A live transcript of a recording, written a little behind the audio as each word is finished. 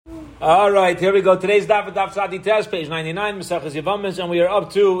All right, here we go. Today's Daf Sadi Test, page 99, Mesachas Yevamos, and we are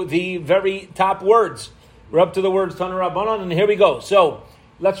up to the very top words. We're up to the words Tana Rabbanon, and here we go. So,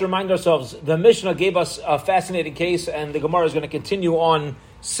 let's remind ourselves, the Mishnah gave us a fascinating case, and the Gemara is going to continue on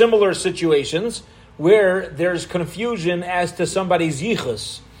similar situations where there's confusion as to somebody's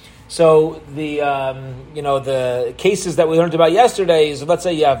yichus. So, the cases that we learned about yesterday is, let's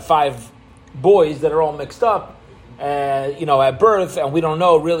say you have 5 boys that are all mixed up, at birth, and we don't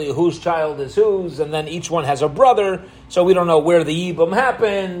know really whose child is whose, and then each one has a brother, so we don't know where the yibum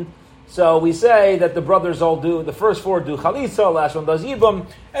happened. So we say that the brothers all do, the first 4 do chalitza, last one does yibum,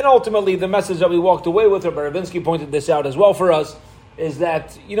 and ultimately the message that we walked away with, Rabbi Ravinsky pointed this out as well for us, is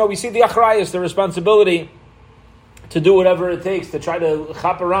that, we see the achrayus, the responsibility to do whatever it takes to try to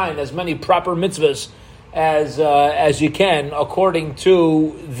chaperine as many proper mitzvahs as you can according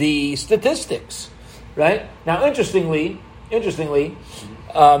to the statistics. Right? Now, interestingly, and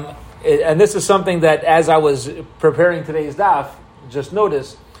this is something that as I was preparing today's daf, just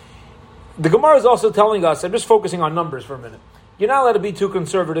noticed, the Gemara is also telling us, I'm just focusing on numbers for a minute, you're not allowed to be too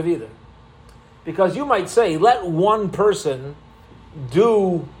conservative either. Because you might say, let one person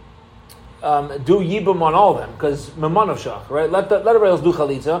do yibum on all of them, because memanavshach, right? Let everybody else do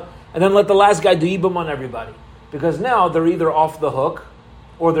chalitza, and then let the last guy do yibum on everybody. Because now they're either off the hook,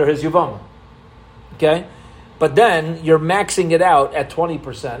 or they're his yavama. Okay? But then you're maxing it out at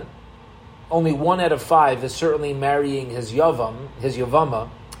 20%. Only 1 out of 5 is certainly marrying his yavama.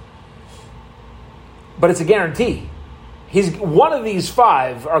 But it's a guarantee. One of these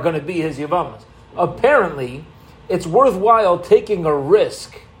 5 are going to be his yavamas. Apparently, it's worthwhile taking a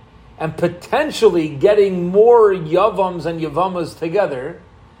risk and potentially getting more yavams and yavamas together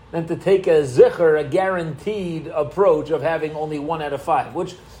than to take a zikr, a guaranteed approach of having only 1 out of 5,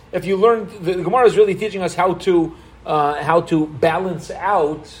 which, if you learn, the Gemara is really teaching us how to balance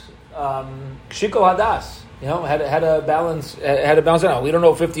out kshikol hadas. How to balance it out. We don't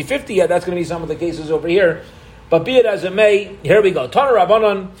know 50-50 yet. That's going to be some of the cases over here. But be it as it may, here we go. Tana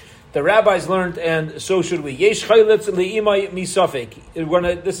Rabbanon, the rabbis learned, and so should we. Yesh chaylitz li'imay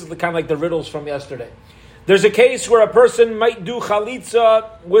misafik. This is kind of like the riddles from yesterday. There's a case where a person might do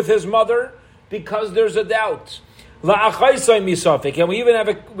chalitza with his mother because there's a doubt. And we're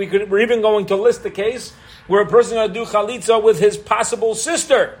even going to list the case where a person is going to do chalitza with his possible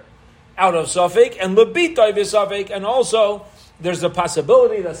sister out of Safek, and lebitay v'Safek, and also there's a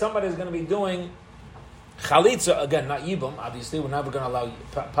possibility that somebody is going to be doing chalitza, again, not yibum, obviously, we're never going to allow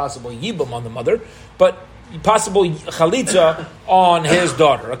possible yibum on the mother, but possible chalitza on his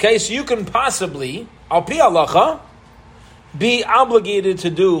daughter. Okay, so you can possibly, al pi halacha, be obligated to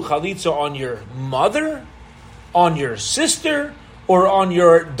do chalitza on your mother, on your sister, or on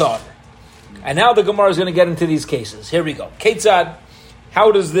your daughter. And now the Gemara is going to get into these cases. Here we go. Ketzad,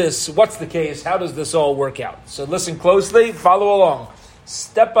 what's the case? How does this all work out? So listen closely, follow along,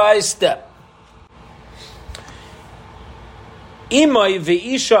 step by step. Imay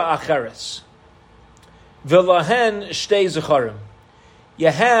ve'isha acheres, ve'lahen shtei zecharim.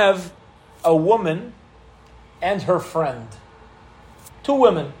 You have a woman and her friend. 2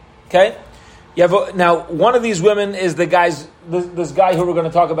 women, okay? You have now, one of these women is this guy who we're going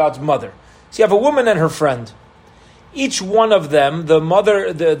to talk about's mother. So you have a woman and her friend. Each one of them, the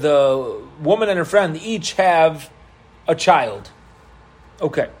woman and her friend, each have a child.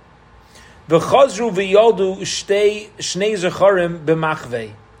 Okay. V'chazru v'yoldu shnei zecharim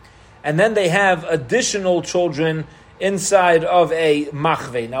b'machvei. And then they have additional children inside of a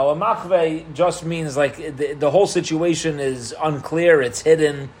machvei. Now, a machvei just means like the whole situation is unclear, it's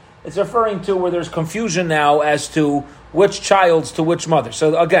hidden. It's referring to where there's confusion now as to which child's to which mother.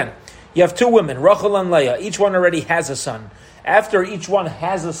 So again, you have 2 women, Rachel and Leah. Each one already has a son. After each one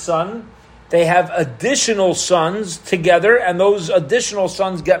has a son, they have additional sons together, and those additional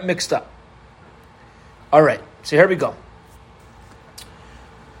sons get mixed up. All right, so here we go.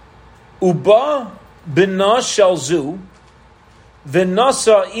 Uba bina shalzu,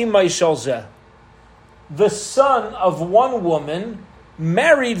 v'nasa imay shalzeh. The son of one woman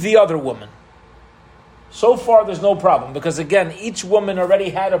married the other woman. So far, there's no problem, because again, each woman already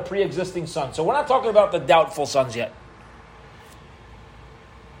had a pre-existing son. So we're not talking about the doubtful sons yet.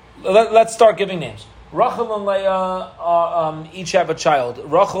 Let's start giving names. Rachel and Leah each have a child.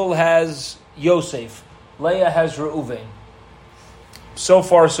 Rachel has Yosef. Leah has Reuven. So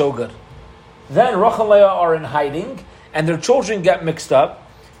far, so good. Then Rachel and Leah are in hiding, and their children get mixed up,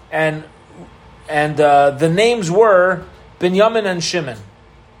 and the names were Binyamin and Shimon.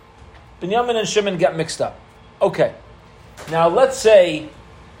 Binyamin and Shimon get mixed up. Okay. Now let's say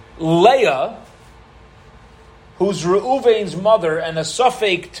Leah, who's Reuven's mother and a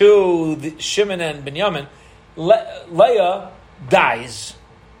suffix to Shimon and Binyamin, Leah dies.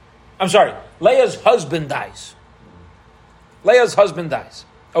 I'm sorry, Leah's husband dies. Leah's husband dies.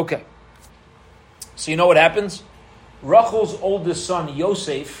 Okay. So you know what happens? Rachel's oldest son,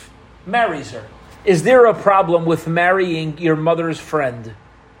 Yosef, marries her. Is there a problem with marrying your mother's friend?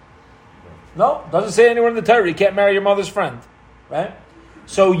 No, doesn't say anywhere in the Torah you can't marry your mother's friend, right?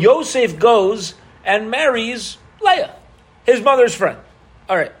 So Yosef goes and marries Leah, his mother's friend.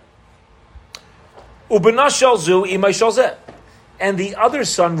 All right. Ubena shalzu imay shalzeh. And the other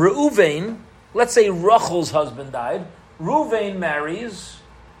son, Reuven, let's say Rachel's husband died. Reuven marries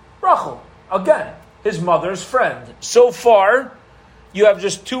Rachel, again, his mother's friend. So far, you have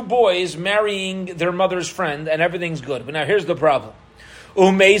just two boys marrying their mother's friend, and everything's good. But now here's the problem.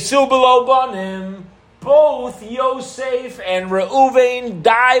 Umeisu below banim. Both Yosef and Reuven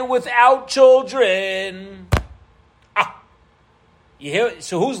die without children. You hear?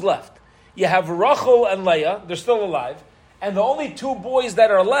 So who's left? You have Rachel and Leah. They're still alive. And the only two boys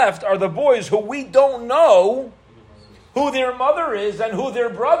that are left are the boys who we don't know who their mother is and who their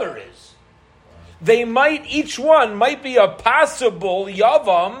brother is. They might, each one might be a possible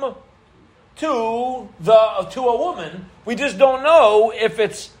yavam to a woman. We just don't know if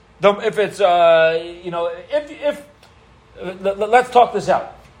let's talk this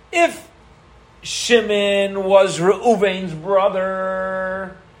out. If Shimon was Reuven's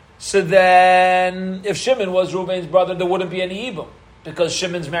brother, so then if Shimon was Reuven's brother, there wouldn't be any Ibum, because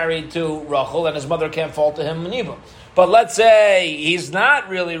Shimon's married to Rachel and his mother can't fall to him an Ibum. But let's say he's not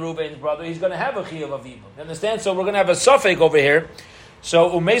really Reuven's brother, he's going to have a chiyuv of Ibum. You understand? So we're going to have a suffix over here. So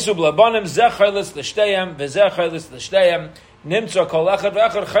umesu blabanim zechaylis l'shteyem v'zechaylis l'shteyem nimtza kol echad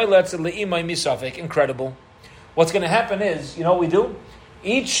v'echad chayletz le'imay misafik. Incredible. What's going to happen is, you know what we do?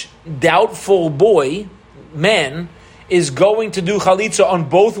 Each doubtful man, is going to do chalitza on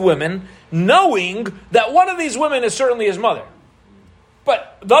both women, knowing that one of these women is certainly his mother.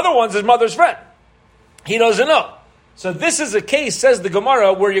 But the other one's his mother's friend. He doesn't know. So this is a case, says the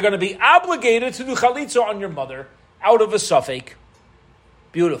Gemara, where you're going to be obligated to do chalitza on your mother out of a suffix.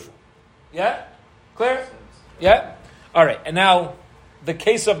 Beautiful. Yeah? Clear? Yeah? All right. And now the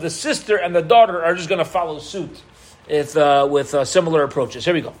case of the sister and the daughter are just going to follow suit with similar approaches.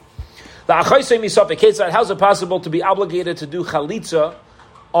 Here we go. How's it possible to be obligated to do chalitza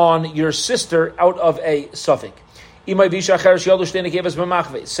on your sister out of a suffix?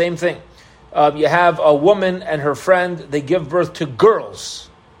 Same thing. You have a woman and her friend, they give birth to girls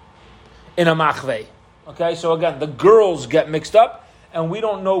in a machve. Okay, so again, the girls get mixed up, and we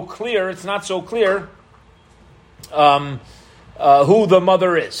don't know it's not so clear who the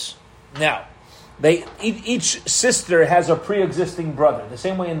mother is. Now, each sister has a pre-existing brother. The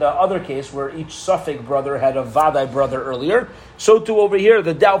same way in the other case where each suffix brother had a vadai brother earlier, so too over here,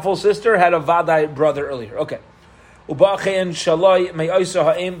 the doubtful sister had a vadai brother earlier. Okay.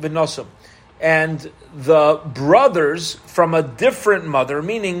 And the brothers from a different mother,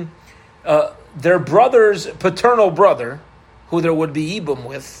 meaning their brother's paternal brother, who there would be ibum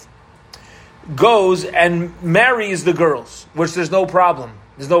with, goes and marries the girls, which there's no problem.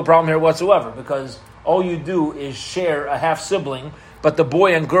 There's no problem here whatsoever, because all you do is share a half-sibling, but the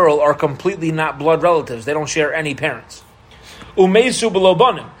boy and girl are completely not blood relatives. They don't share any parents. Umeisu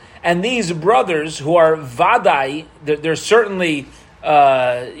belobanim. And these brothers who are vadai, they're certainly,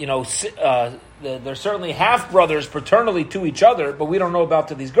 they're certainly half-brothers paternally to each other, but we don't know about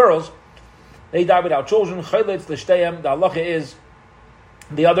to these girls. They die without children. Chayletz l'shteyem. The halacha is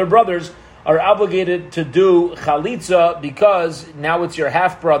the other brothers are obligated to do chalitza because now it's your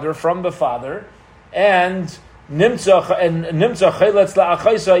half brother from the father, and nimtza chayletz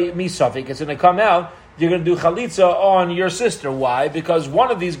la'achaysai misafik. It's going to come out. You're going to do chalitza on your sister. Why? Because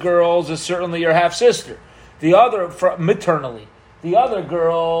one of these girls is certainly your half sister. The other maternally. The other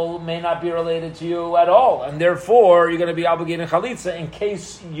girl may not be related to you at all, and therefore you're going to be obligated to chalitza in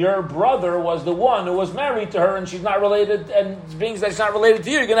case your brother was the one who was married to her and she's not related, and being that she's not related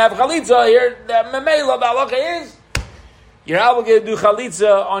to you, you're going to have chalitza here. The memela, the halacha is you're obligated to do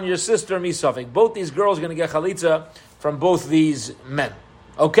chalitza on your sister misafik. Both these girls are going to get chalitza from both these men.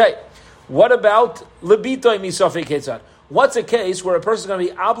 Okay, what about lebitoi misafik hitzad? What's a case where a person is going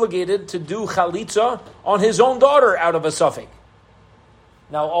to be obligated to do chalitza on his own daughter out of a suffix?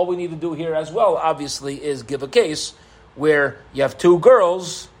 Now, all we need to do here as well, obviously, is give a case where you have two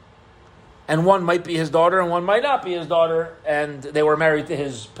girls, and one might be his daughter, and one might not be his daughter, and they were married to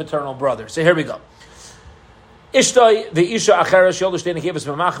his paternal brother. So here we go. Ishtai ve'isha acheres yoldush te'nekevus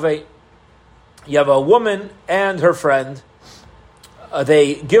b'machvei. You have a woman and her friend.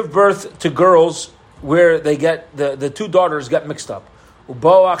 They give birth to girls where they get the two daughters get mixed up.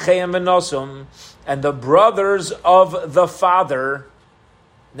 Ubo Achayim v'nosum, and the brothers of the father.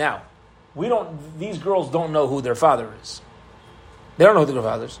 Now, these girls don't know who their father is. They don't know who their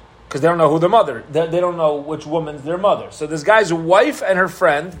father is, because they don't know who their mother. They don't know which woman's their mother. So this guy's wife and her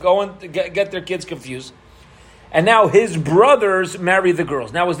friend go and get their kids confused. And now his brothers marry the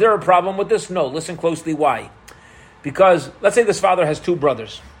girls. Now, is there a problem with this? No. Listen closely. Why? Because let's say this father has two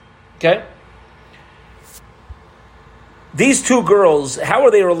brothers. Okay? These two girls, how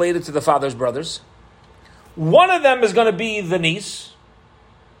are they related to the father's brothers? One of them is going to be the niece.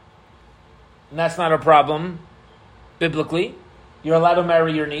 And that's not a problem, biblically. You're allowed to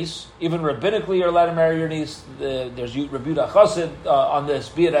marry your niece. Even rabbinically, you're allowed to marry your niece. There's Rabbi Yehuda Chassid on this,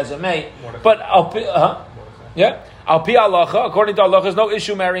 be it as it may. But Al Pi Halacha, according to Allah, there's no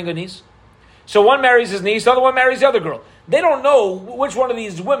issue marrying a niece. So one marries his niece, the other one marries the other girl. They don't know which one of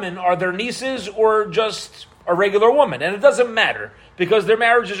these women are their nieces or just a regular woman. And it doesn't matter, because their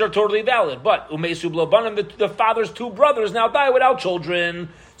marriages are totally valid. But the father's two brothers now die without children.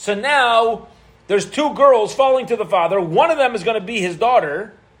 So now there's two girls falling to the father. One of them is going to be his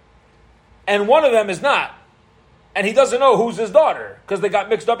daughter, and one of them is not. And he doesn't know who's his daughter, because they got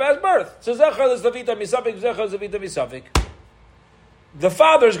mixed up at birth. So the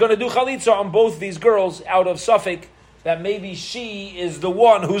father is going to do chalitza on both these girls out of suffix that maybe she is the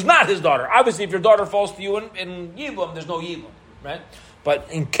one who's not his daughter. Obviously, if your daughter falls to you in Yibum, there's no Yibum, right? But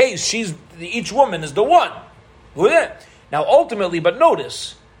in case each woman is the one. Now, ultimately, but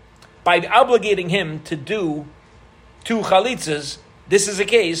notice, by obligating him to do two chalitzas, this is a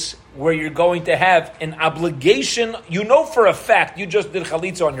case where you're going to have an obligation. You know for a fact you just did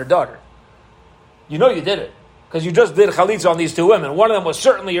chalitza on your daughter. You know you did it, because you just did chalitza on these two women. One of them was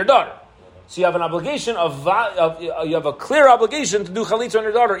certainly your daughter. So you have an obligation you have a clear obligation to do chalitza on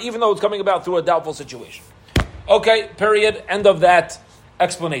your daughter, even though it's coming about through a doubtful situation. Okay, period. End of that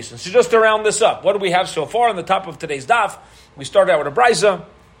explanation. So just to round this up, what do we have so far on the top of today's daf? We started out with a brisa.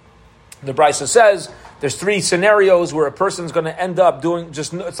 The brisa says there's three scenarios where a person's going to end up doing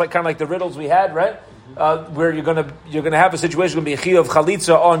it's like kind of like the riddles we had, right? Where you're going to have a situation going to be a chiyuv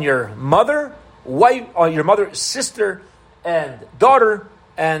chalitza on your mother, wife, on your mother, sister, and daughter.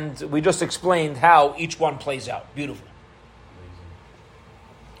 And we just explained how each one plays out. Beautiful.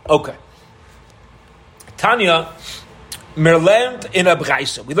 Okay. Tanya, we learned in a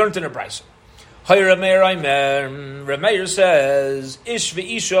brisa. Rameir says, Ish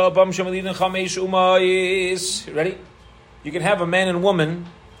v'isha bam shemalidin chamesh umayis. Ready? You can have a man and woman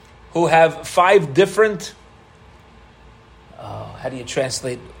who have 5 different. How do you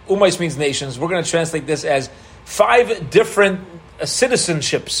translate? Umayis means nations. We're going to translate this as 5 different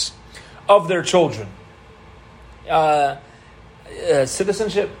citizenships of their children.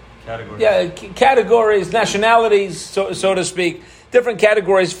 Citizenship? Categories. Yeah, categories, nationalities, so to speak. Different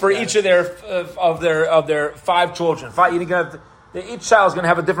categories for each of their 5 children. Each child is going to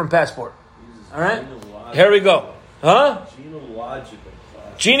have a different passport. All right? Here we go. Huh?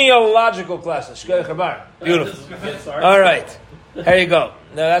 Genealogical classes. Beautiful. All right. Here you go.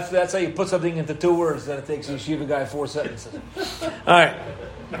 Now that's how you put something into 2 words that it takes a yeshiva guy 4 sentences. All right.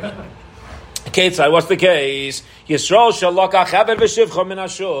 Ketzai, what's the case? Yisrael shalakach eved v'shivcha min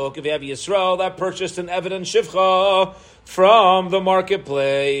hashuk. If you have Yisrael that purchased an eved and shivcha from the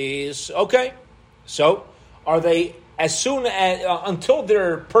marketplace. Okay. So, are they, as soon as, until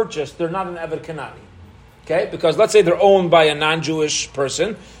they're purchased, they're not an eved Kanani. Okay? Because let's say they're owned by a non-Jewish person,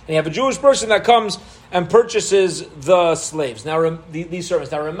 and you have a Jewish person that comes and purchases the slaves. Now, these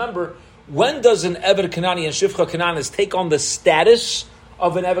servants. Now, remember, when does an eved Kanani and shivcha Kananis take on the status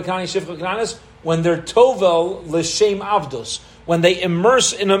of an eved Kanani shivcha Kananis? When they're tovel l'shem avdos, when they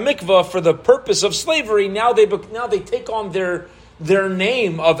immerse in a mikvah for the purpose of slavery, now they take on their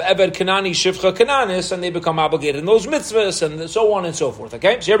name of eved Kanani shivcha Kananis, and they become obligated in those mitzvahs and so on and so forth.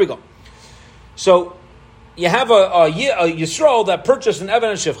 Okay, so here we go. So you have a Yisrael that purchased an eved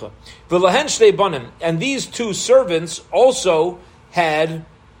and shivcha, v'lahen shtei banim, and these 2 servants also had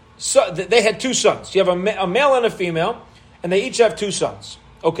 2 sons. You have a male and a female, and they each have 2 sons.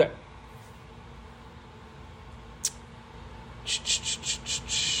 Okay.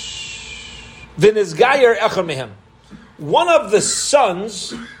 V'nizgayer echad mehem. One of the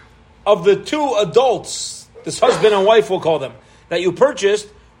sons of the 2 adults, this husband and wife, we'll call them, that you purchased,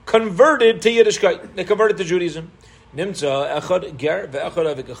 converted to Yiddishkeit. They converted to Judaism. Nimtza echad ger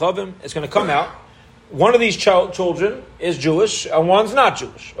ve'echad avik. It's going to come out. One of these children is Jewish, and one's not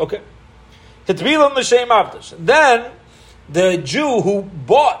Jewish. Okay. Hitbilim l'shem avdos. Then the Jew who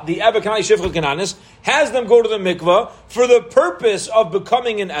bought the Eved Kanani Shivcha Kananis has them go to the mikvah for the purpose of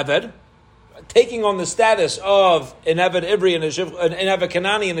becoming an Eved. taking on the status of an Eved Ivri and an Eved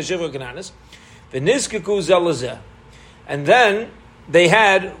Kanani and a Shivcha Kananis. V'nizkiku zelazeh. And then they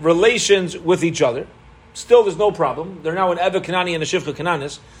had relations with each other. Still, there's no problem. They're now an Eved Kanani and a Shivcha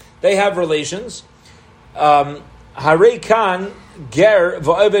Kananis. They have relations. Harei kan ger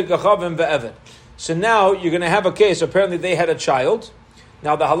v'eved gachavim v'eved. So now you're going to have a case. Apparently they had a child.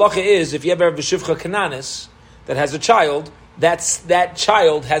 Now the halacha is, if you ever have a Shivcha Kananis that has a child, that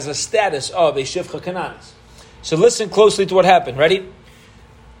child has a status of a Shivcha Kananis. So listen closely to what happened. Ready?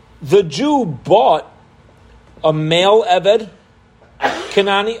 The Jew bought a male Eved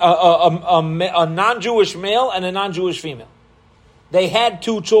Kanani, a non-Jewish male and a non-Jewish female. They had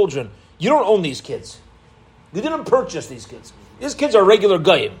two children. You don't own these kids. You didn't purchase these kids. These kids are regular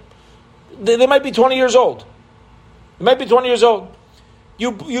goyim. They might be 20 years old. They might be 20 years old.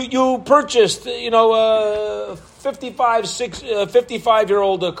 You purchased,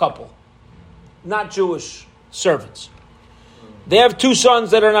 55-year-old couple, not Jewish servants. They have two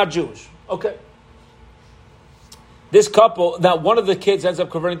sons that are not Jewish. Okay. This couple, now one of the kids ends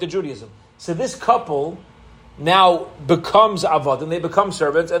up converting to Judaism. So this couple now becomes avad, and they become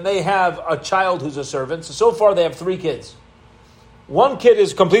servants, and they have a child who's a servant. So far they have three kids. One kid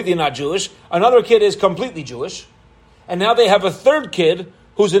is completely not Jewish, another kid is completely Jewish, and now they have a third kid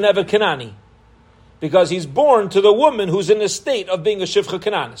who's an Eved Kanani, because he's born to the woman who's in a state of being a Shivcha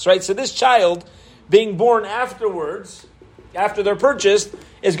Kananis, right? So this child being born afterwards, after they're purchased,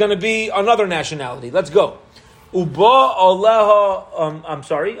 is going to be another nationality. Let's go. Harikan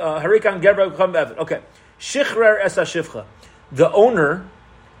Gerber Eved. Okay. Shichrer es Shivcha. The owner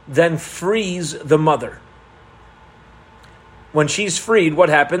then frees the mother. When she's freed, what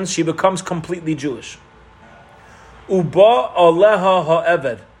happens? She becomes completely Jewish. Uba aleha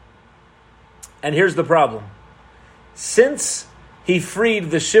ha'eved. And here's the problem. Since he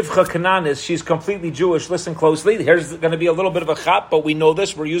freed the Shivcha Kananis, she's completely Jewish. Listen closely. Here's going to be a little bit of a chap, but we know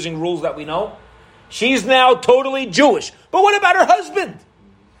this. We're using rules that we know. She's now totally Jewish. But what about her husband?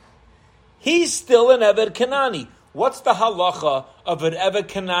 He's still an Eved Kanani. What's the halacha of an Eved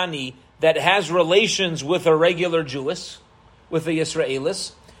Kanani that has relations with a regular Jewess, with a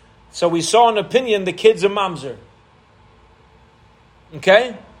Yisraelis? So we saw an opinion, the kid's a mamzer.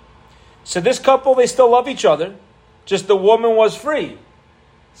 Okay? So this couple, they still love each other. Just the woman was free.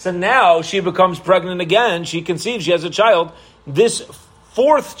 So now she becomes pregnant again. She conceives, she has a child. This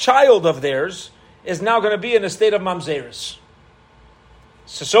fourth child of theirs is now going to be in a state of mamzeris.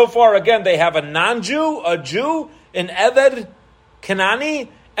 So far, again, they have a non-Jew, a Jew, an Eved Kanani,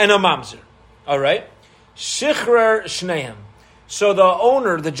 and a mamzer. All right? Shichrer shneim. So the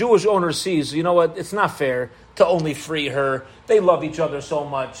owner, the Jewish owner sees, you know what, it's not fair to only free her. They love each other so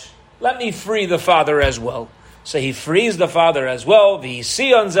much. Let me free the father as well. So he frees the father as well. They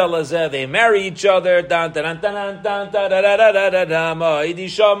marry each other. They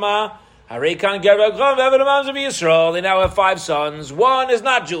now have 5 sons. One is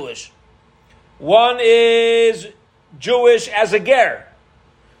not Jewish. One is Jewish as a ger.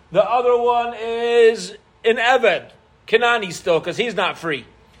 The other one is an Eved Kanani still, because he's not free.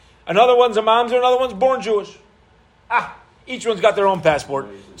 Another one's a mamzer, another one's born Jewish. Each one's got their own passport.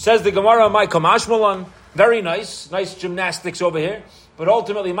 Says the Gemara, my kamashmalan. Very nice gymnastics over here. But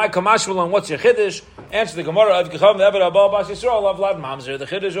ultimately, my kamashmalan, what's your chiddush? Answer the Gemara, the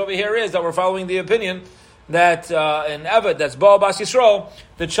chiddush over here is that we're following the opinion that in Eved, that's Baal Bas Yisrael,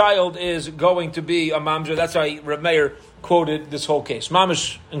 the child is going to be a mamzer. That's why Reb Meir quoted this whole case.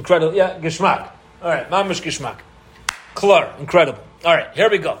 Mamish, incredible. Yeah, Geshmak. All right, Mamish Geshmak. Klar, incredible. All right, here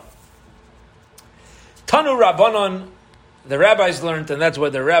we go. Tanu Rabbanon, the rabbis learned, and that's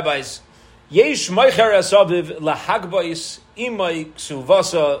what the rabbis, Yesh Meicher Asabiv Lahagbais Imai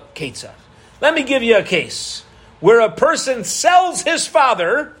Ksuvasa Ketzar. Let me give you a case where a person sells his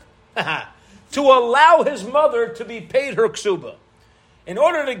father to allow his mother to be paid her ksuba. In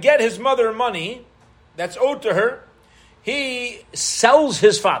order to get his mother money that's owed to her, he sells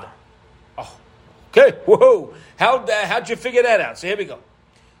his father. Oh, okay, whoa. How'd you figure that out? So here we go.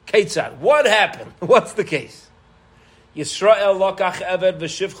 Ketzad, what happened? What's the case? Yisrael lokach eved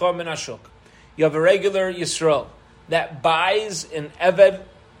v'shivcha min ashuk. You have a regular Yisrael that buys an eved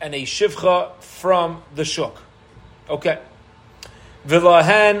and a shivcha from the shuk. Okay.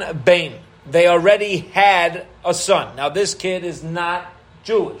 V'lahen bain. They already had a son. Now this kid is not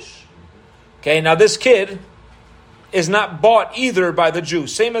Jewish. Okay, now this kid is not bought either by the Jew.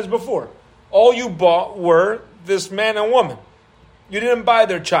 Same as before. All you bought were this man and woman. You didn't buy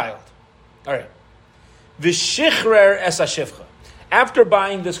their child. All right. V'shichrer es hashivcha. After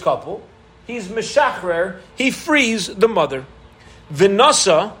buying this couple, he's meshachrer. He frees the mother.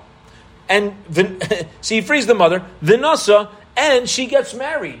 V'nasa, and so he frees the mother, Vinasa, and she gets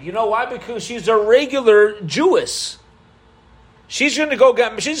married. You know why? Because she's a regular Jewess. She's going to go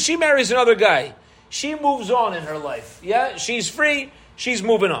she marries another guy. She moves on in her life. Yeah, she's free. She's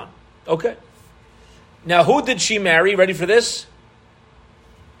moving on. Okay. Now, who did she marry? Ready for this?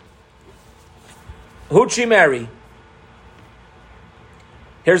 Who'd she marry?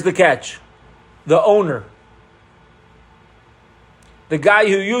 Here's the catch. The owner. The guy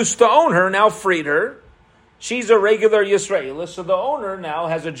who used to own her now freed her. She's a regular Yisraelis, so the owner now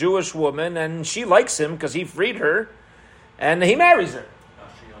has a Jewish woman, and she likes him because he freed her, and he marries her.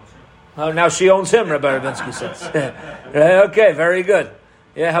 Now she owns him, Rabbi Rabinsky says. Okay, very good.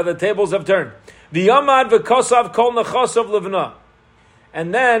 Yeah, how the tables have turned. V'yamad v'kosav kol nechasav livna.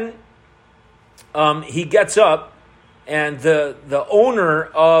 And then he gets up, and the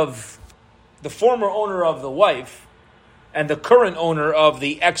former owner of the wife, and the current owner of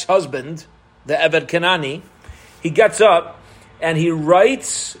the ex-husband, the Eved Kanani, he gets up and he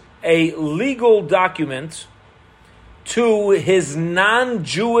writes a legal document to his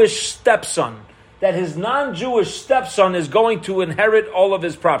non-Jewish stepson, that his non-Jewish stepson is going to inherit all of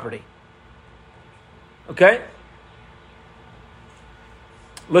his property. Okay?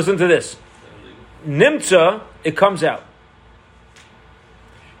 Listen to this. Nimtza, it comes out.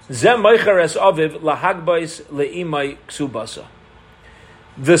 The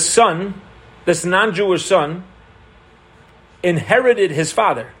son, this non-Jewish son, inherited his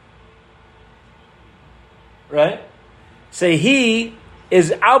father. Right? So he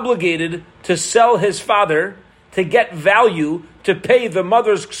is obligated to sell his father to get value to pay the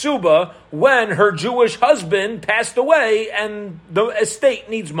mother's ksuba when her Jewish husband passed away and the estate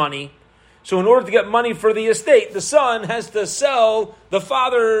needs money. So in order to get money for the estate, the son has to sell the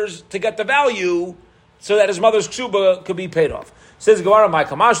father's to get the value so that his mother's ksuba could be paid off. Says Gemara, my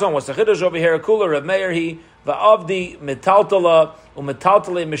kamashlan, what's the chiddush over here? Kula Reb Meir he va'avdi metaltala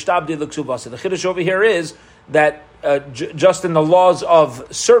umetaltale mishtabdi l'ksubasa. The chiddush over here is that just in the laws of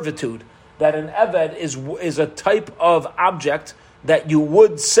servitude, that an eved is a type of object that you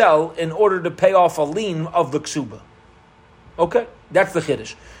would sell in order to pay off a lien of the ksuba. Okay, that's the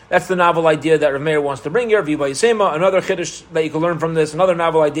chiddush. That's the novel idea that Rav Meir wants to bring here. Viva Yisema, another chiddush that you can learn from this. Another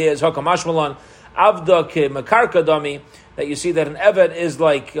novel idea is Hakam Ashmalan, Avda ke Mekarka Dami, that you see that an eved is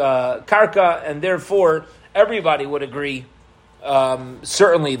like karka, and therefore everybody would agree,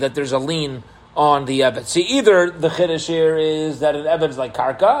 certainly, that there's a lien on the eved. See, either the chiddush here is that an eved is like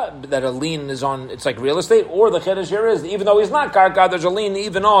karka, that a lien is on, it's like real estate, or the chiddush here is, even though he's not karka, there's a lien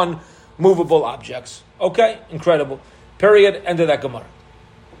even on movable objects. Okay, incredible. Period. End of that Gemara.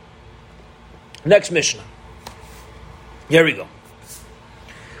 Next Mishnah. Here we go.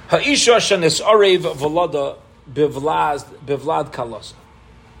 Ha'isha shenis arev volada bivlad kalasa.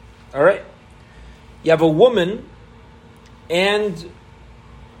 All right. You have a woman and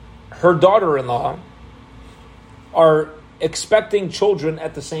her daughter-in-law are expecting children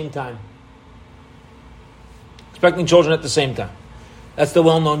at the same time. Expecting children at the same time. That's the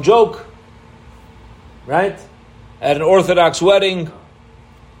well-known joke, right? At an Orthodox wedding,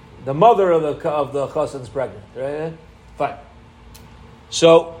 the mother of the chassan's pregnant, right? Fine.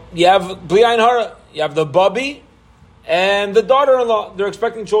 So you have Bli'ayin Hara, you have the bubby and the daughter-in-law. They're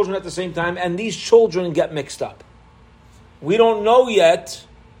expecting children at the same time, and these children get mixed up. We don't know yet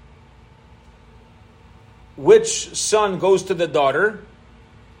which son goes to the daughter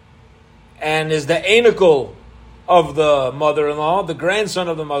and is the anicle of the mother-in-law, the grandson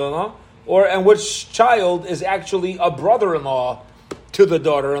of the mother-in-law, and which child is actually a brother-in-law to the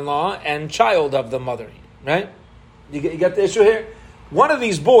daughter-in-law and child of the mother, right? You get the issue here? One of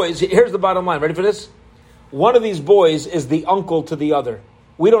these boys, here's the bottom line. Ready for this? One of these boys is the uncle to the other.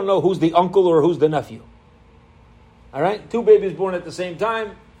 We don't know who's the uncle or who's the nephew. All right? Two babies born at the same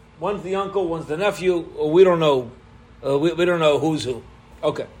time. One's the uncle, one's the nephew. We don't know. We don't know who's who.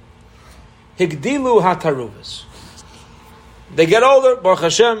 Okay. Higdilu hataruvas. They get older, Baruch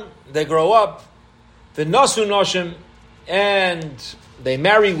Hashem, they grow up. V'nasu noshim, and they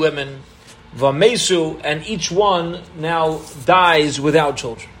marry women. V'mesu, and each one now dies without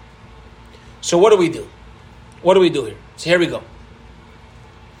children. So what do we do? What do we do here? So here we go.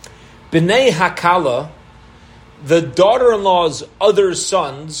 B'nei Hakala, the daughter-in-law's other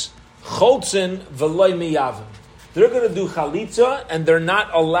sons, Chotzin v'loy miyavim. They're going to do chalitza, and they're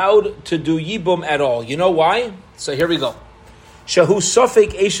not allowed to do yibum at all. You know why? So here we go. Shahu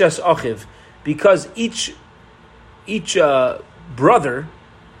sofek eshas achiv, because each brother,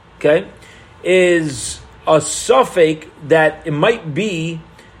 okay, is a sofek that it might be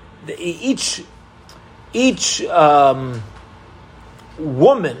each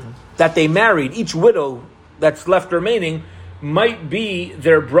woman that they married, each widow that's left remaining, might be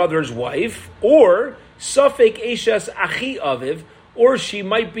their brother's wife, or Safek Eshes Achi Aviv, or she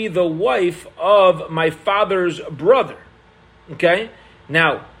might be the wife of my father's brother. Okay?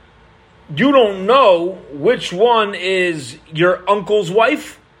 Now, you don't know which one is your uncle's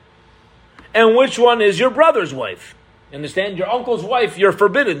wife and which one is your brother's wife. Understand? Your uncle's wife, you're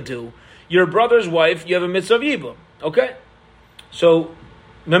forbidden to. Your brother's wife, you have a mitzvah of yibum. Okay? So,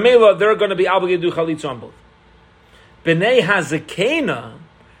 Memela, they're going to be obligated to do chalitza on both. B'nei hazekena,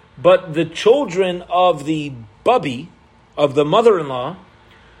 but the children of the bubby, of the mother-in-law,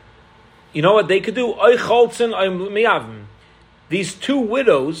 you know what they could do? These two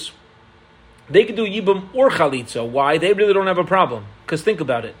widows, they could do yibum or chalitza. Why? They really don't have a problem. Because think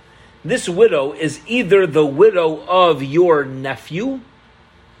about it. This widow is either the widow of your nephew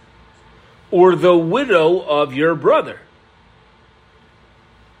or the widow of your brother.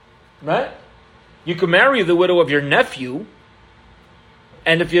 Right? You can marry the widow of your nephew,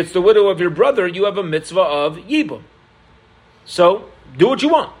 and if it's the widow of your brother, you have a mitzvah of yibum. So, do what you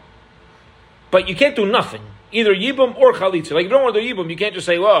want. But you can't do nothing. Either yibum or chalitza. Like, you don't want to do yibum, you can't just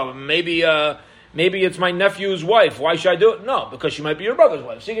say, well, maybe it's my nephew's wife. Why should I do it? No, because she might be your brother's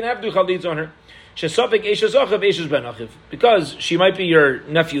wife. So you're going to have to do chalitza on her. Because she might be your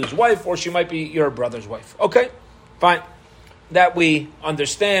nephew's wife, or she might be your brother's wife. Okay, fine. That we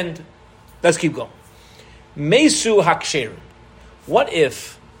understand. Let's keep going. Mesu haksherim. What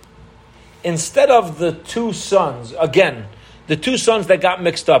if, instead of the two sons, again, the two sons that got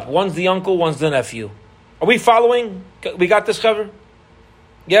mixed up, one's the uncle, one's the nephew. Are we following? We got this covered?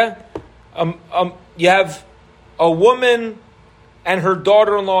 Yeah? You have a woman and her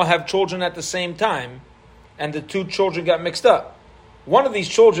daughter-in-law have children at the same time, and the two children got mixed up. One of these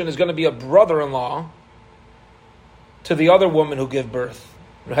children is going to be a brother-in-law to the other woman who gave birth.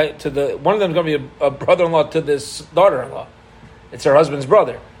 Right? One of them is going to be a brother-in-law to this daughter-in-law. It's her husband's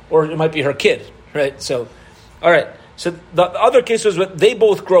brother. Or it might be her kid. Right? So, all right. So the other case was when they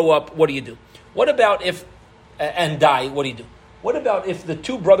both grow up, what do you do? What about if, and die, what do you do? What about if the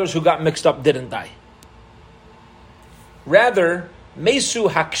two brothers who got mixed up didn't die? Rather, Mesu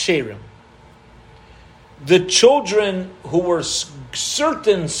Haksherim. The children who were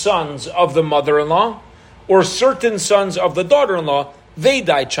certain sons of the mother-in-law or certain sons of the daughter-in-law, they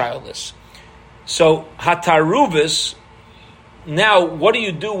died childless. So, Hataruvis, now what do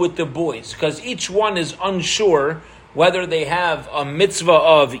you do with the boys? Because each one is unsure whether they have a mitzvah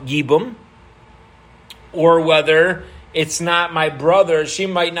of yibum or whether it's not my brother. She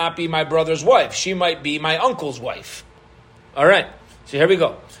might not be my brother's wife. She might be my uncle's wife. All right. So here we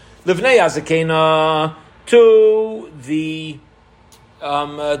go. Livnei Azekena to the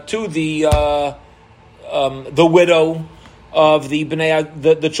widow of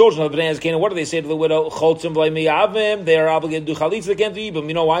the children of Bnei Azekena. What do they say to the widow? Choltzim v'leimiyavim. They are obligated to do chalitza. They can't do yibum.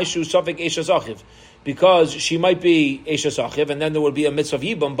 You know why? Shu safek eshes achiv. Because she might be eshes achiv, and then there would be a mitzvah of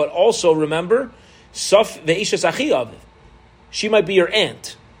yibum. But also remember, saf ve'eshes achi aviv. She might be your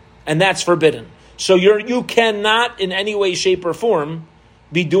aunt, and that's forbidden. So you cannot in any way, shape, or form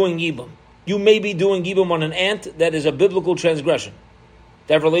be doing yibum. You may be doing yibum on an aunt. That is a biblical transgression.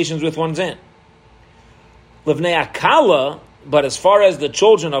 To have relations with one's aunt. Livnei akala, but as far as the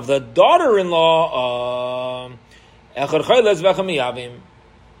children of the daughter-in-law,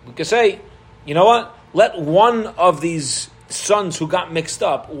 we could say, you know what? Let one of these sons who got mixed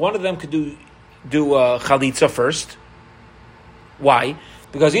up, one of them could do chalitza first. Why?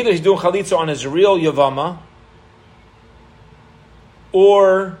 Because either he's doing chalitza on his real yavama,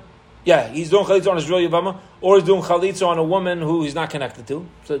 or he's doing chalitza on his real yavama, or he's doing chalitza on a woman who he's not connected to.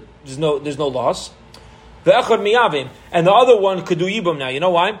 So there's no loss. The echad miyavim, and the other one could do yibum now. You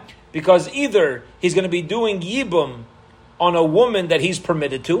know why? Because either he's going to be doing yibum on a woman that he's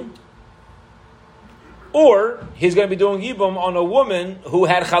permitted to, or he's going to be doing yibum on a woman who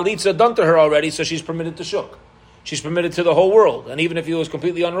had chalitza done to her already, so she's permitted to shuk. She's permitted to the whole world. And even if he was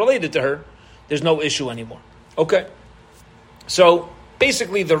completely unrelated to her, there's no issue anymore. Okay. So,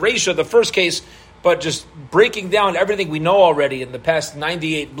 basically the Reisha, the first case, but just breaking down everything we know already in the past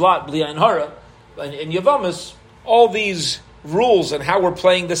 98 blot, Bli Ayin Hara, in Yavamas, all these rules and how we're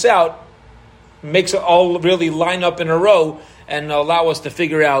playing this out makes it all really line up in a row and allow us to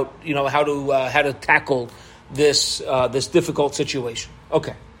figure out, how to tackle this difficult situation.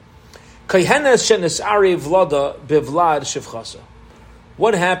 Okay.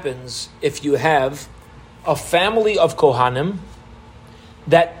 What happens if you have a family of Kohanim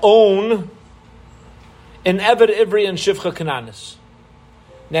that own an Eved Ivri and Shivcha Kananis?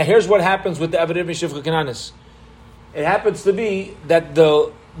 Now here's what happens with the Eved Ivri and Shivcha Kananis. It happens to be that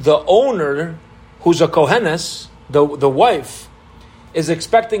the the owner, who's a kohenes, the wife, is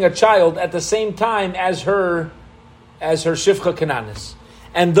expecting a child at the same time as her shifcha kananis,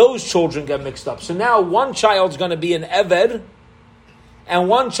 and those children get mixed up. So now one child's going to be an eved, and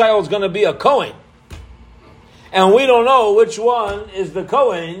one child's going to be a kohen, and we don't know which one is the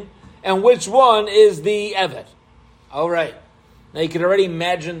kohen and which one is the eved. All right, now you can already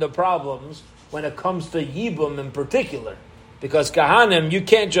imagine the problems when it comes to yibum in particular, because kahanim, you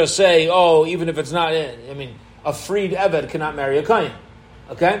can't just say, oh, even if it's not in. I mean, a freed eved cannot marry a kohen.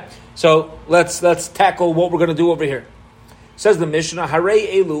 Okay, so let's tackle what we're going to do over here. Says the Mishnah, Harei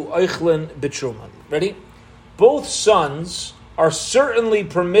elu oichlin b'truma. Ready? Both sons are certainly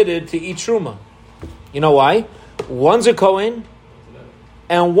permitted to eat truma. You know why? One's a kohen,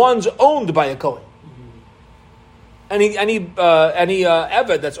 and one's owned by a kohen. Any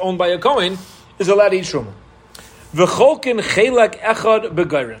eved that's owned by a kohen is allowed to eat truma. V'cholkin chelak echad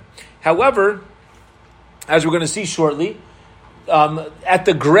begayrin. However, as we're going to see shortly, at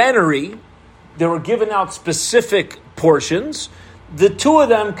the granary, they were given out specific portions. The two of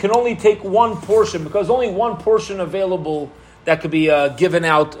them can only take one portion because only one portion available that could be given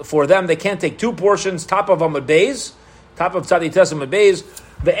out for them. They can't take two portions, top of Amud Beis, top of Tzadi Tes Amud Beis.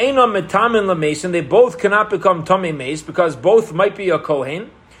 The Einam Metamin LaMason, they both cannot become Tamei Meis because both might be a Kohen.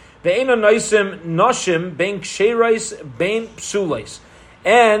 The Einam Noisim Noshim, Ben Ksherais, Ben Psulais.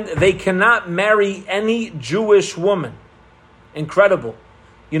 And they cannot marry any Jewish woman. Incredible.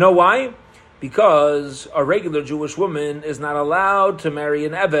 You know why? Because a regular Jewish woman is not allowed to marry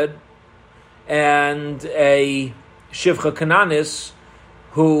an Eved, and a Shivcha Kananis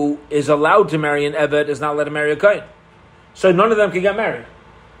who is allowed to marry an Eved is not allowed to marry a Kohen. So none of them can get married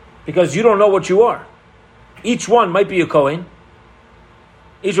because you don't know what you are. Each one might be a Kohen.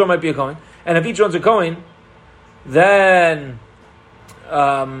 Each one might be a Kohen. And if each one's a Kohen, then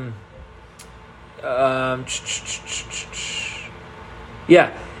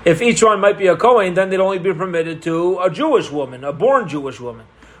if each one might be a Kohen, then they'd only be permitted to a Jewish woman, a born Jewish woman.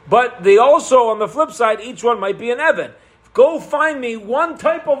 But they also, on the flip side, each one might be an Eved. Go find me one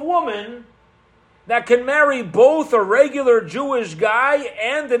type of woman that can marry both a regular Jewish guy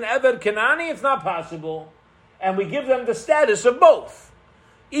and an Eved Kanani. It's not possible. And we give them the status of both.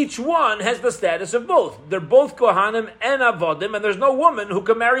 Each one has the status of both. They're both Kohanim and Avodim, and there's no woman who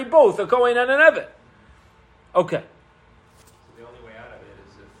can marry both a Kohen and an Eved. Okay.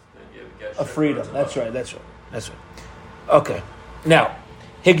 A freedom. That's right. Okay. Now,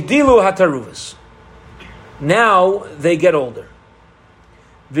 Higdilu Hataruvas. Now they get older.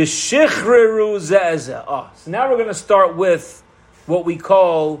 Vishichreru Ze'ezeh. So now we're going to start with what we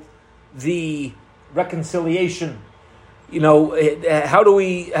call the reconciliation. You know, how do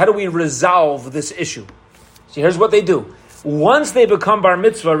we resolve this issue? So here's what they do. Once they become bar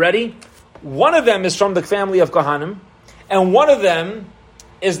mitzvah ready, one of them is from the family of Kohanim, and one of them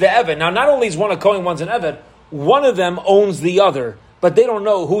is the Eved. Now, not only is one a Kohen, one's an Eved, one of them owns the other, but they don't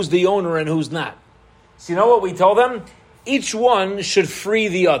know who's the owner and who's not. So you know what we tell them? Each one should free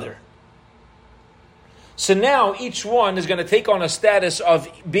the other. So now each one is going to take on a status of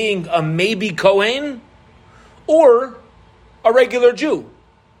being a maybe Kohen or a regular Jew,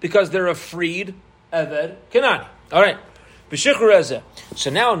 because they're a freed Eved Kenani. All right. So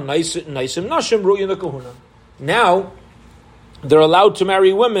now Naisim Nashim Ru'yin Kahuna. Now they're allowed to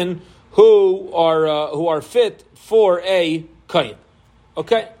marry women who are fit for a kohen.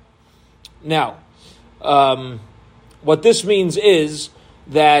 Okay? Now, what this means is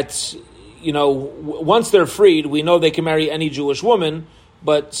that, you know, once they're freed, we know they can marry any Jewish woman,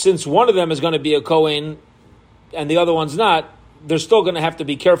 but since one of them is going to be a kohen and the other one's not, they're still going to have to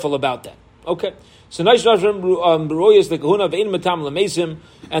be careful about that. Okay? So nice is the kahuna of ein matam lemesim,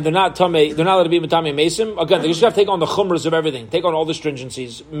 and they're not allowed to be matam mesim. Again, they just have to take on the chumras of everything, take on all the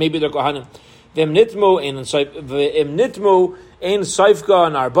stringencies. Maybe they're kohanim. V'im nitmu ein saifka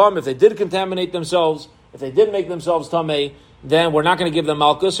and arbam. If they did contaminate themselves, if they did make themselves tamei, then we're not going to give them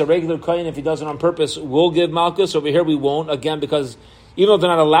malchus. A regular kohen, if he does it on purpose, will give malchus. Over here we won't, again, because even though they're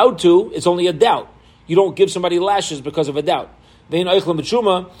not allowed to, it's only a doubt. You don't give somebody lashes because of a doubt.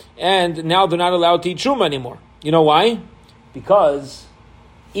 And now they're not allowed to eat truma anymore. You know why? Because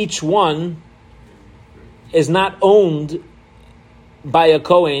each one is not owned by a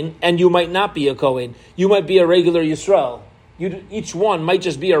Kohen, and you might not be a Kohen. You might be a regular Yisrael. Each one might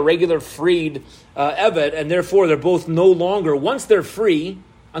just be a regular freed Eved, and therefore they're both no longer, once they're free,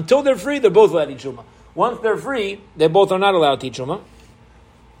 until they're free, they're both allowed to eat truma. Once they're free, they both are not allowed to eat truma.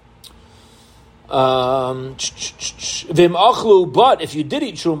 Vim achlu, but if you did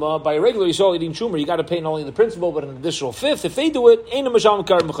eat truma by a regular Yisrael eating truma, you got to pay not only the principal but an additional fifth. If they do it, ain't a mashal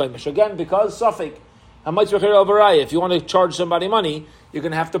mekar mechaymish. Again, because suffix hamitz v'cher el varaya. If you want to charge somebody money, you're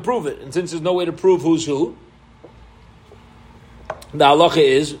going to have to prove it, and since there's no way to prove who's who, the halacha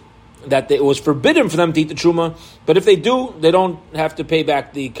is that it was forbidden for them to eat the truma. But if they do, they don't have to pay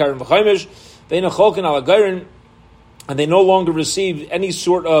back the karen v'chaymish. Ve'ina cholkin ala gairin, and they no longer receive any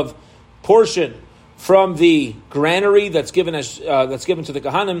sort of portion from the granary that's given to the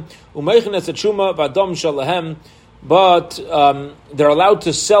kahanim. Umeichin es truma v'adam shalahem, but they're allowed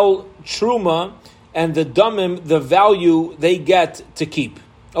to sell truma and the damim, the value they get to keep.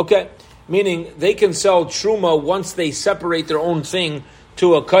 Okay, meaning they can sell truma once they separate their own thing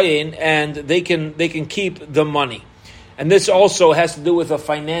to a kayin, and they can keep the money. And this also has to do with a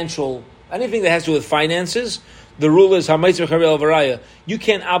financial, anything that has to do with finances. The rule is hamayz v'charei varaya. You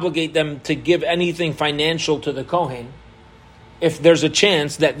can't obligate them to give anything financial to the kohen if there's a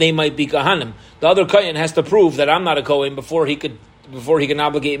chance that they might be kahanim. The other kohen has to prove that I'm not a kohen before he can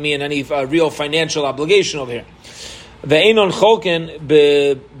obligate me in any real financial obligation over here. Ve'enon cholken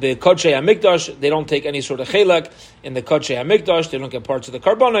bekodshei hamikdash. They don't take any sort of chelek in the kodshei hamikdash. They don't get parts of the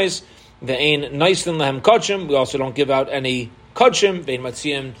karbonos. Ve'ein naisin lahem kodshim. We also don't give out any kodshim. Ve'ein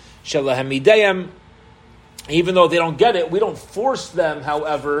matziyim shel lahem midayim. Even though they don't get it, we don't force them,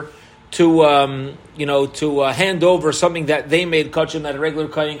 however, to hand over something that they made kodshim that a regular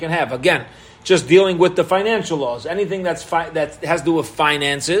kohen can have. Again, just dealing with the financial laws. Anything that has to do with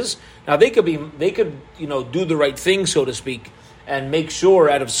finances. Now they could do the right thing, so to speak, and make sure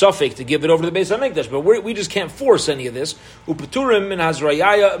out of suffix to give it over to the Beis Hamikdash. But we just can't force any of this. Upeturim min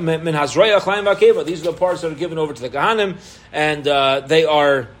hazraya chlayim v'akeva. These are the parts that are given over to the kahanim, and they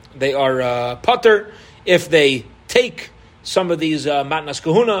are putter if they take some of these matnas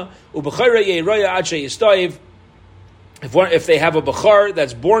kahuna. Ubechayra yeiraya adshe yistayiv. If they have a bechar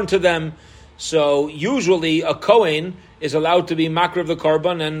that's born to them. So usually a kohen is allowed to be makar of the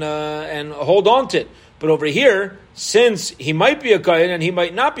korban and hold on to it. But over here, since he might be a kohen and he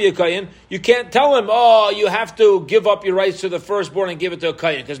might not be a kohen, you can't tell him, you have to give up your rights to the firstborn and give it to a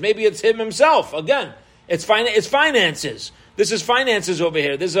kohen, because maybe it's him himself. Again, it's finances. This is finances over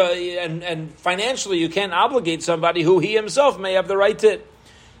here. And financially you can't obligate somebody who he himself may have the right to.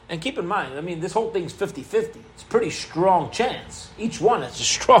 And keep in mind, this whole thing's 50-50. It's a pretty strong chance. Each one has a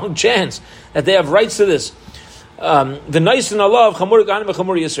strong chance that they have rights to this. The nice in Allah of Chamur Ganim and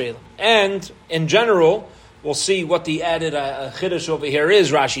Chamur Yisrael. And in general, we'll see what the added chiddush over here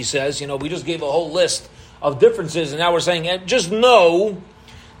is. Rashi says, we just gave a whole list of differences, and now we're saying, just know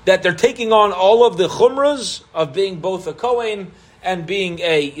that they're taking on all of the chumras of being both a Kohen and being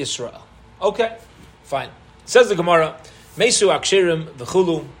a Yisrael. Okay, fine. Says the Gemara, Mesu Akshirim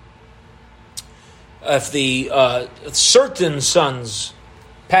v'chulu. If the certain sons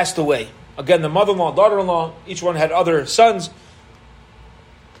passed away, again, the mother-in-law, daughter-in-law, each one had other sons.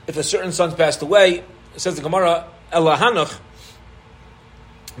 If a certain sons passed away, it says the Gemara, Elahanach,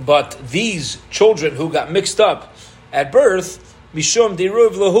 but these children who got mixed up at birth, Mishum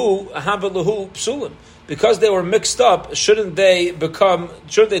diruv lahu, ahavat lahu psulim. Because they were mixed up, shouldn't they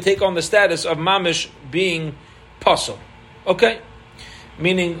take on the status of mamish being pasul? Okay?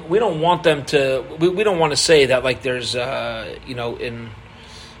 Meaning, we don't want them to. We don't want to say that like there's, the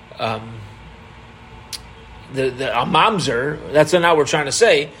mamzer. That's not what we're trying to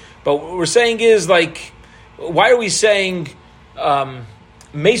say. But what we're saying is like, why are we saying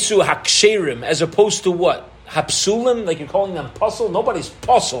mesu haksherim as opposed to what hapsulim? Like you're calling them puzzle. Nobody's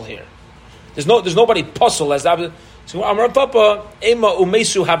puzzle here. There's nobody puzzle as that. So Amar Papa ema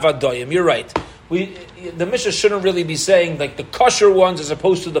umesu havadoyim. You're right. The Mishnah shouldn't really be saying like the kosher ones as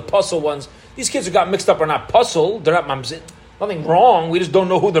opposed to the puzzle ones. These kids who got mixed up are not puzzle. They're not mamzit. Nothing wrong. We just don't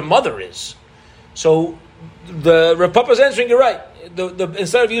know who their mother is. So the Rav Papa's answering, you're right.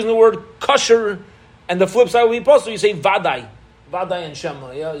 Instead of using the word kosher and the flip side would be puzzle, you say vadai and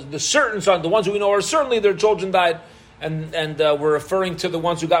shema. Yeah? The certain sons, the ones who we know are certainly their children died, and we're referring to the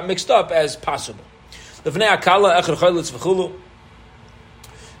ones who got mixed up as possible. The v'nei akala echad chaylitz v'chulu.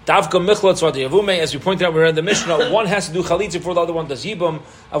 Davka michlotz v'ad yavume, as we pointed out, we read in the Mishnah, one has to do chalitza before the other one does yibum.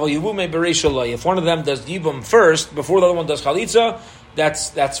 Aval yavume b'reish shalai. If one of them does yibum first before the other one does chalitza,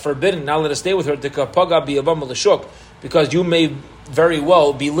 that's forbidden. Now let us stay with her dikapaga biyavam l'shuk, because you may very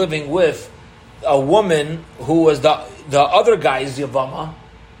well be living with a woman who was the other guy's yavama,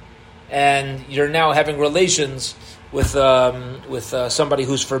 and you're now having relations with somebody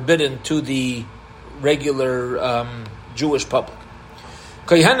who's forbidden to the regular Jewish public.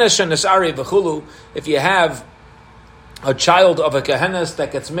 If you have a child of a Kehenes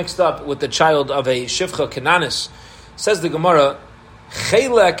that gets mixed up with the child of a Shivcha Kenanis. Says the Gemara,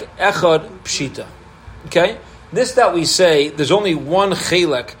 Chelek Echad Pshita. Okay? This that we say, there's only one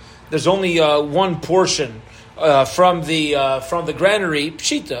Chelek, there's only one portion from the granary,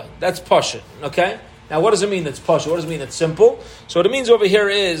 Pshita. That's Pashut. Okay? Now what does it mean that's Pashut? What does it mean that's simple? So what it means over here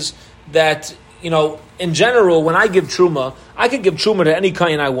is that, in general, when I give Truma, I can give Truma to any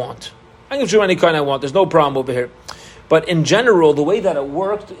kind I want. I can give Truma any kind I want. There's no problem over here. But in general, the way that it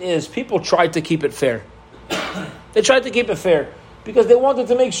worked is people tried to keep it fair. They tried to keep it fair because they wanted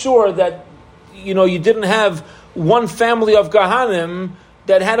to make sure that, you didn't have one family of Kahanim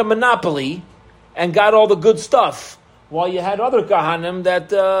that had a monopoly and got all the good stuff, while you had other Kahanim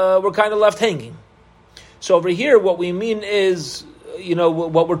that were kind of left hanging. So over here, what we mean is,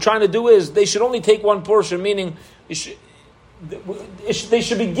 what we're trying to do is they should only take one portion, meaning they should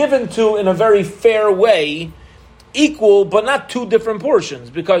be given to in a very fair way, equal, but not two different portions,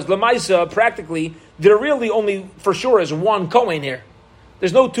 because Lamaisa, practically, there really only, for sure, is one Kohen here.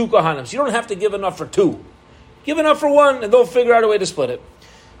 There's no two Kohanim. So you don't have to give enough for two. Give enough for one, and they'll figure out a way to split it.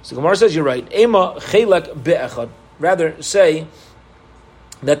 So Gemara says, you're right. Ema chelek be'echad. Rather, say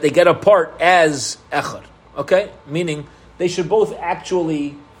that they get a part as echad. Okay? Meaning, they should both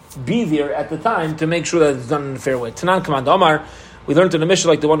actually be there at the time to make sure that it's done in a fair way. Tanan Command Omar, we learned in the Mishnah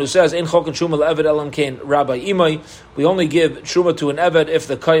like the one who says, Ein chok and Truma le'eved elam kein rabbi imay. We only give Truma to an Eved if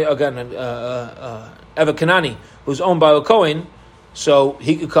the Eved Kanani, who's owned by a Kohen, so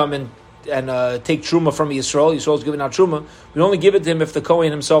he could come and take Truma from Yisrael. Yisrael's giving out Truma. We only give it to him if the Kohen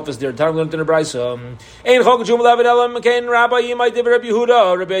himself is there. Time learned in the Brisa. Ein chok and Truma le'eved elam kein rabbi imay div Rabbi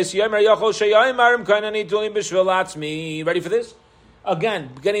Yehuda. Rabbi Yisrael yachol sheyayim arim kainani tulim b'shvil atzmi. Ready for this? Again,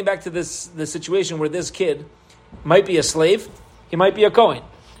 getting back to the situation where this kid might be a slave, he might be a Kohen.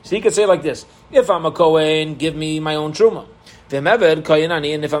 So he could say like this, if I'm a Kohen, give me my own Truma. And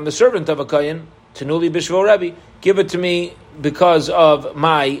if I'm the servant of a Kohen, Tenuli Bishvil Rebbe, give it to me because of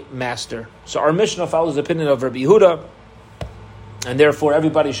my master. So our Mishnah follows the opinion of Rabbi Yehuda, and therefore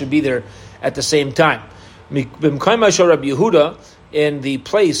everybody should be there at the same time. Rabbi Yehuda, in the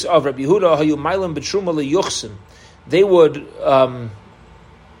place of Rabbi Yehuda, Hayu Mailim B'Truma L'Yuchsin, they would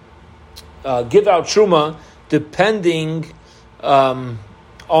give out Truma depending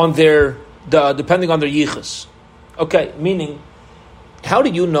on their yichus. Okay, meaning, how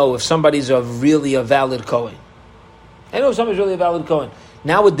do you know if somebody's really a valid Kohen? I know if somebody's really a valid Kohen.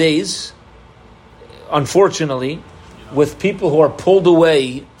 Nowadays, unfortunately, with people who are pulled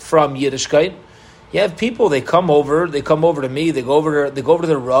away from Yiddishkeit, you have people, they come over to me, they go over to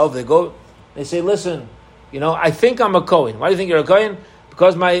the Rav, they say, listen, I think I'm a Kohen. Why do you think you're a Kohen?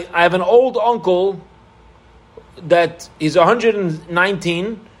 Because I have an old uncle that he's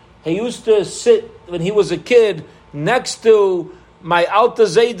 119. He used to sit, when he was a kid, next to my Alta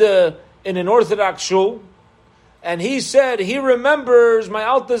Zayda in an Orthodox shul, and he said he remembers my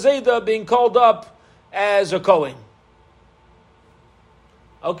Alta Zayda being called up as a Kohen.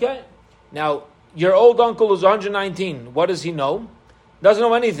 Okay? Now, your old uncle is 119. What does he know? Doesn't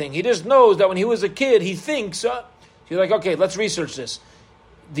know anything. He just knows that when he was a kid, he thinks, he's like, okay, let's research this.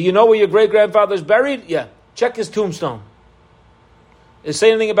 Do you know where your great-grandfather's buried? Yeah. Check his tombstone. Is it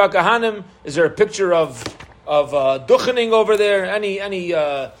say anything about Kahanim? Is there a picture of duchening over there? Any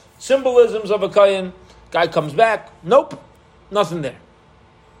symbolisms of a Kohen? Guy comes back. Nope. Nothing there.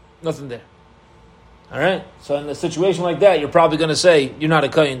 Nothing there. All right? So in a situation like that, you're probably going to say, you're not a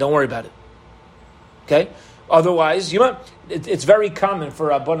Kohen, don't worry about it. Okay? Otherwise, it's very common for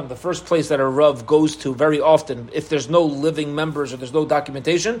Rabbanim, the first place that a Rav goes to very often, if there's no living members or there's no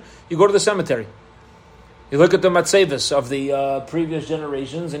documentation, you go to the cemetery. You look at the matzevis of the previous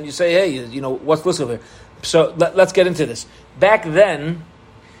generations and you say, hey, what's listed here? So let's get into this. Back then,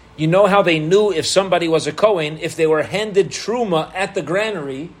 you know how they knew if somebody was a Kohen, if they were handed Truma at the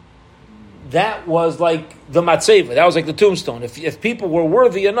granary, that was like the matzeva, that was like the tombstone. If people were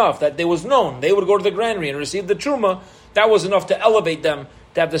worthy enough that they was known, they would go to the granary and receive the Truma, that was enough to elevate them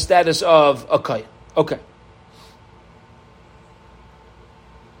to have the status of a Kohen. Okay.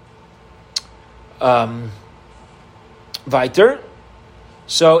 Weiter.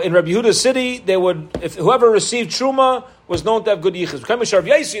 So in Rabbi Yehuda's city, they would, if whoever received Truma was known to have good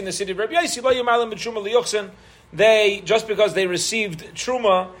yichus. In the city of Rabbi Yaisi, they, just because they received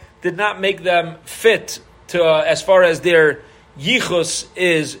Truma, did not make them fit to as far as their yichus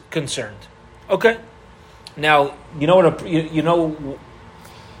is concerned. Okay. Now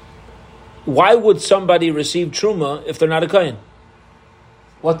why would somebody receive Truma if they're not a Kohen?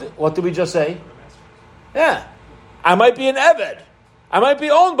 What did we just say? Yeah. I might be an Eved. I might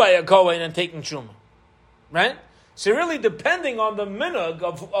be owned by a Kohen and taking Truma. Right? So really depending on the minhag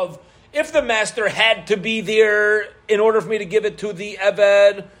of if the master had to be there in order for me to give it to the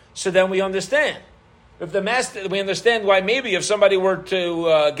Eved, so then we understand. If the master, we understand why maybe if somebody were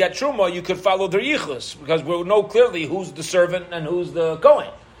to get Truma, you could follow their Yichus, because we'll know clearly who's the servant and who's the Kohen.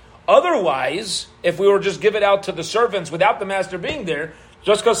 Otherwise, if we were just give it out to the servants without the master being there,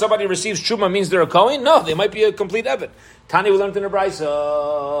 just because somebody receives Truma means they're a Kohen? No, they might be a complete Eved. Tani, we learned in the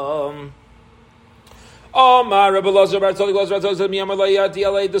Brisa. Oh, my Rebbe Lazar, you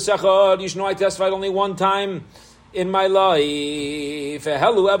should know I testified only one time in my life.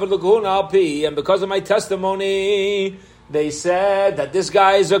 And because of my testimony, they said that this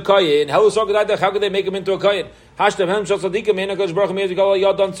guy is a Kohen. How could they make him into a Kohen? Okay,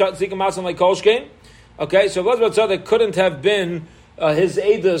 so that couldn't have been his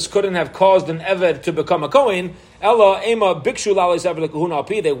edus couldn't have caused an Eved to become a Kohen. Ella ema bikshu lalis Eved lekahuna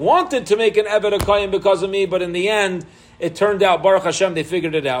alpi. They wanted to make an Eved a Kohen because of me, but in the end, it turned out Baruch Hashem they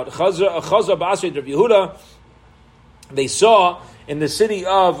figured it out. Chazra ba'asrid Reb Yehuda. They saw in the city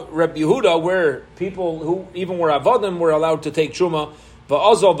of Reb Yehuda where people who even were avodim were allowed to take truma.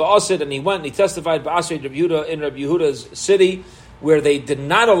 Va'azal va'asid, and he went and he testified ba'asrid Reb Yehuda in Reb Yehuda's city where they did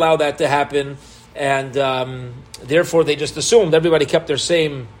not allow that to happen. And therefore, they just assumed everybody kept their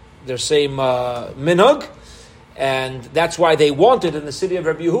same minhag, and that's why they wanted in the city of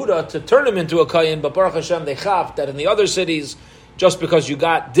Rabbi Yehuda to turn him into a kohen. But Baruch Hashem, they chapped that in the other cities, just because you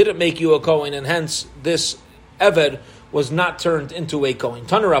didn't make you a kohen, and hence this eved was not turned into a kohen.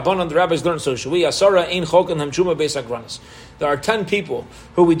 Tana Rabbanan, the rabbis learned so. Shui asara ein choken ham truma beis hagranis. There are 10 people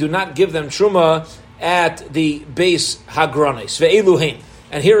who we do not give them truma at the beis hagranis. Ve'elu hein.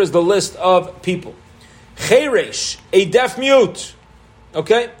 And here is the list of people. Cheresh, a deaf mute.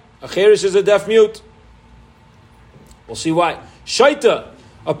 Okay? A cheresh is a deaf mute. We'll see why. Shaita,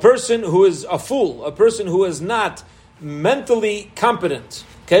 a person who is a fool, a person who is not mentally competent.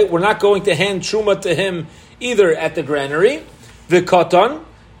 Okay? We're not going to hand truma to him either at the granary. The katan,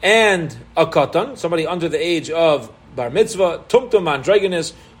 and a katan, somebody under the age of bar mitzvah. Tumtum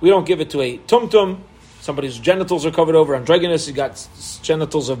androgynous, we don't give it to a tumtum. Somebody's genitals are covered over. Androgynous, he got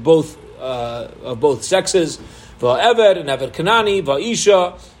genitals of both sexes. Va'eved, and Eved Kanani,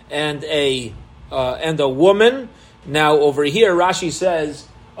 va'isha, and a woman. Now over here, Rashi says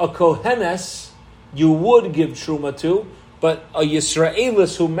a kohenes you would give truma to, but a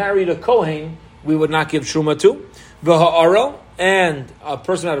Yisraelis who married a kohen we would not give truma to. V'ha'arel, and a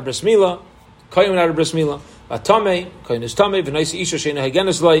person out of bris milah, kohen out of bris milah. Atame, kohen is tame, v'naisi isha sheina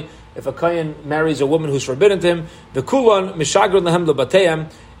hagenes lei. If a kohen marries a woman who's forbidden to him, the kulon mishagron lahem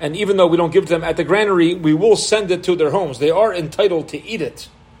lebateim, and even though we don't give it to them at the granary, we will send it to their homes. They are entitled to eat it,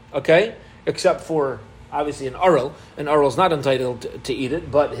 okay? Except for obviously an arel. An arel is not entitled to eat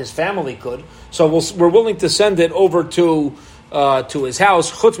it, but his family could. So we're willing to send it over to his house,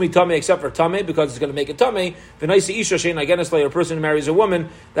 chutz mi tameh, except for tameh, because it's going to make it tameh. V'naisi isha shein hagenes lei, a person who marries a woman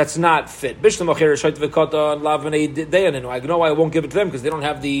that's not fit. Bishlam acher shait v'kata lavnei deyanin. I know I won't give it to them because they don't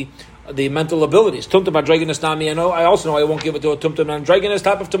have the mental abilities. Tumtum androgynous nami. I also know I won't give it to a tumtum androgynous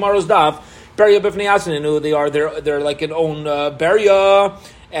top of tomorrow's daf. Beria b'fnei atzinin. They are they're like an own beria.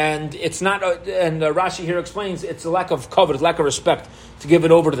 And it's not, and Rashi here explains it's a lack of covet, lack of respect to give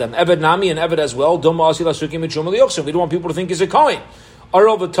it over to them. Eved Nami and Eved as well. We don't want people to think he's a Kohen.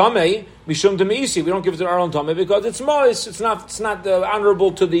 Arel v'tamei mishum demeisi. We don't give it to Arel and Tamei because it's moist. It's not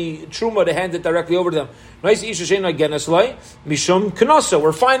honorable to the truma to hand it directly over to them. Nice isha sheina geneslei mishum knasa.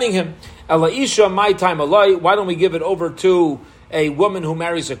 We're finding him. Ela isha my time alai. Why don't we give it over to a woman who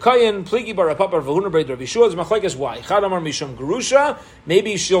marries a kohen? Pligi bar apapar v'huna breid Rav Yeshua is machlekes. Why? Chadamar mishum gerusha.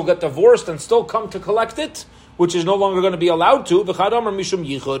 Maybe she'll get divorced and still come to collect it, which is no longer going to be allowed to. V'chadamar mishum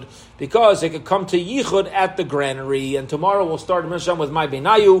yichud, because they could come to yichud at the granary. And tomorrow we'll start Misham with my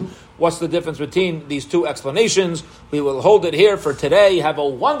benayu. What's the difference between these two explanations? We will hold it here for today. Have a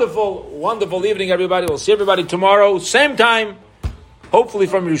wonderful, wonderful evening, everybody. We'll see everybody tomorrow, same time, hopefully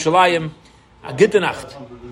from Yerushalayim. A gute Nacht.